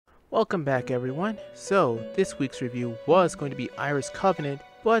Welcome back everyone. So this week's review was going to be Iris Covenant,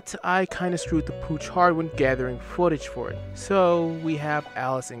 but I kinda screwed the pooch hard when gathering footage for it. So we have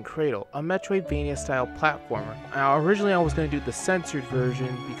Alice in Cradle, a Metroidvania style platformer. Now originally I was going to do the censored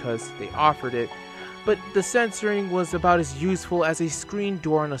version because they offered it, but the censoring was about as useful as a screen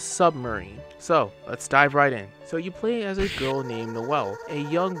door on a submarine. So let's dive right in. So you play as a girl named Noelle, a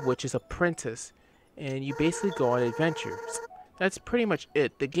young witch's apprentice, and you basically go on adventures. That's pretty much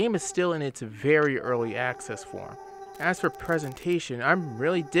it. The game is still in its very early access form. As for presentation, I'm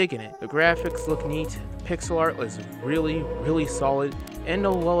really digging it. The graphics look neat, pixel art is really solid, and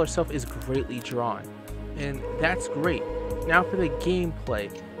Noelle herself is greatly drawn. And that's great. Now for the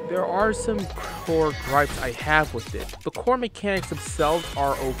gameplay. There are some core gripes I have with it. The core mechanics themselves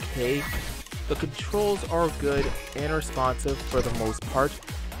are okay. The controls are good and responsive for the most part.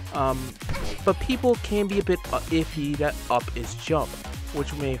 But people can be a bit iffy that up is jump,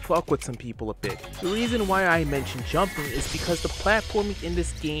 which may fuck with some people a bit. The reason why I mention jumping is because the platforming in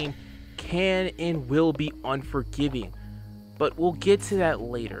this game can and will be unforgiving, but we'll get to that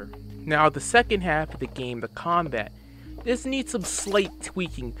later. Now the second half of the game, the combat, this needs some slight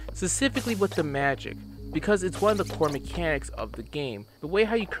tweaking, specifically with the magic, because it's one of the core mechanics of the game. The way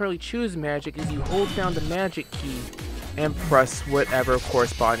how you currently choose magic is you hold down the magic key and press whatever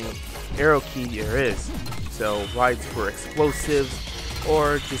corresponding arrow key there is. So rights for explosives,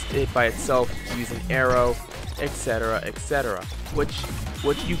 or just it by itself, use an arrow, etc, which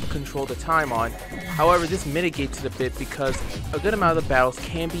you can control the time on. However, this mitigates it a bit because a good amount of the battles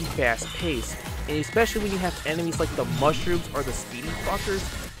can be fast paced, and especially when you have enemies like the mushrooms or the speedy fuckers,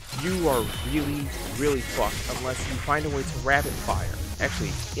 you are really fucked unless you find a way to rapid fire.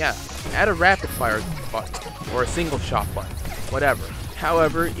 Actually, yeah, add a rapid fire button or a single shot button, whatever.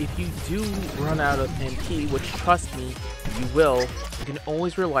 However, if you do run out of MP, which trust me, you will, you can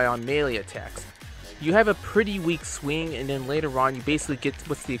always rely on melee attacks. You have a pretty weak swing, and then later on you basically get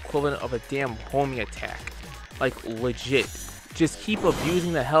what's the equivalent of a damn homing attack. Like legit. Just keep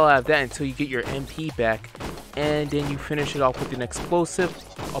abusing the hell out of that until you get your MP back, and then you finish it off with an explosive,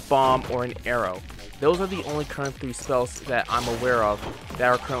 a bomb, or an arrow. Those are the only current 3 spells that I'm aware of that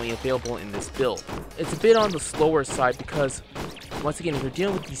are currently available in this build. It's a bit on the slower side because, once again, if you're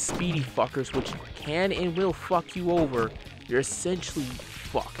dealing with these speedy fuckers which can and will fuck you over, you're essentially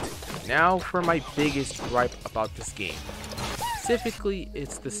fucked. Now for my biggest gripe about this game. Specifically,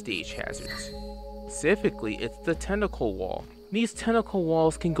 it's the stage hazards. Specifically, it's the tentacle wall. These tentacle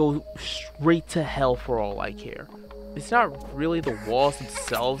walls can go straight to hell for all I care. It's not really the walls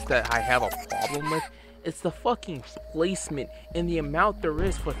themselves that I have a problem with, it's the fucking placement and the amount there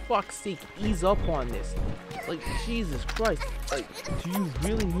is. For fuck's sake, ease up on this. Like, Jesus Christ, like, do you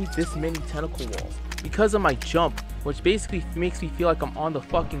really need this many tentacle walls? Because of my jump, which basically makes me feel like I'm on the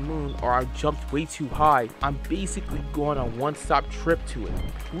fucking moon or I jumped way too high, I'm basically going on a one-stop trip to it.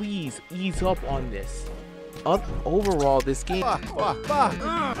 Please ease up on this. Overall, this game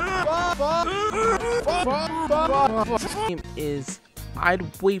is,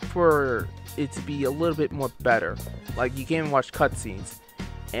 I'd wait for it to be a little bit more better. Like, you can't watch cutscenes,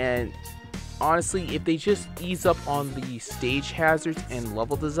 and honestly, if they just ease up on the stage hazards and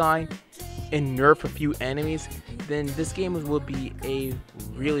level design and nerf a few enemies, then this game will be a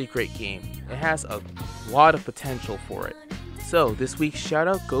really great game. It has a lot of potential for it. So this week's shout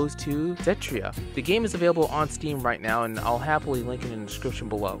out goes to Zetria. The game is available on Steam right now, and I'll happily link it in the description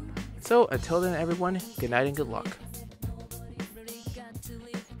below. So until then everyone, good night and good luck.